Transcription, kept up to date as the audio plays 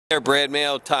There, Brad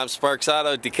Mayo, Tom Sparks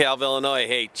Auto, Dekalb, Illinois.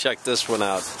 Hey, check this one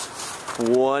out.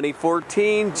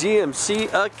 2014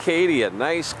 GMC Acadia.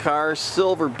 Nice car,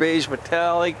 silver beige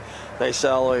metallic, nice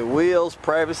alloy wheels,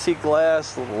 privacy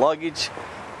glass,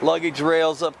 luggage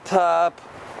rails up top,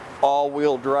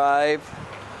 all-wheel drive,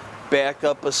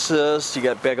 backup assist, you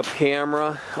got backup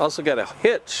camera. Also got a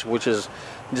hitch, which is,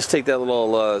 just take that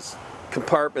little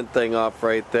compartment thing off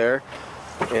right there.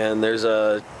 And there's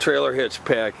a trailer hitch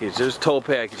package. There's a tow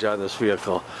package on this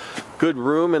vehicle. Good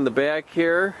room in the back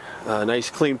here. Nice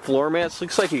clean floor mats.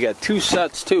 Looks like you got two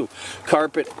sets too.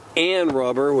 Carpet and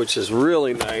rubber, which is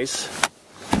really nice.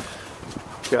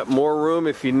 Got more room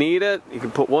if you need it. You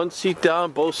can put one seat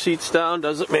down, both seats down,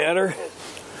 doesn't matter.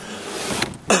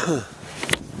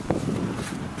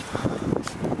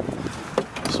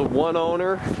 So one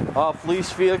owner,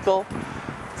 off-lease vehicle.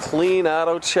 Clean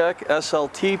auto check,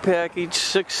 SLT package,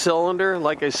 6-cylinder,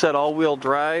 like I said, all-wheel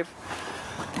drive.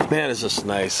 Man, is this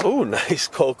nice. Oh, nice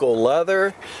cocoa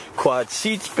leather, quad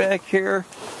seats back here.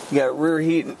 You got rear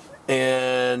heat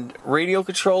and radio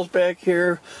controls back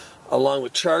here, along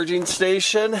with charging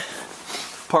station.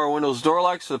 Power windows, door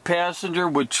locks for the passenger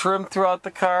with trim throughout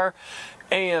the car.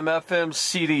 AM, FM,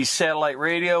 CD, satellite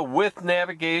radio with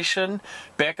navigation.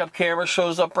 Backup camera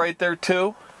shows up right there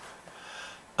too.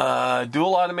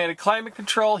 Dual automatic climate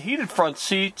control, heated front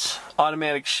seats,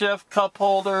 automatic shift, cup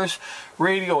holders,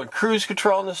 radio and cruise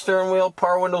control on the steering wheel,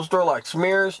 power windows, door locks,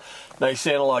 mirrors, nice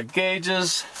analog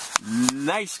gauges,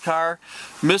 nice car.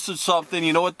 Missing something,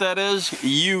 you know what that is?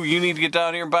 You need to get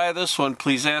down here and buy this one.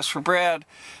 Please ask for Brad.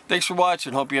 Thanks for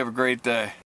watching. Hope you have a great day.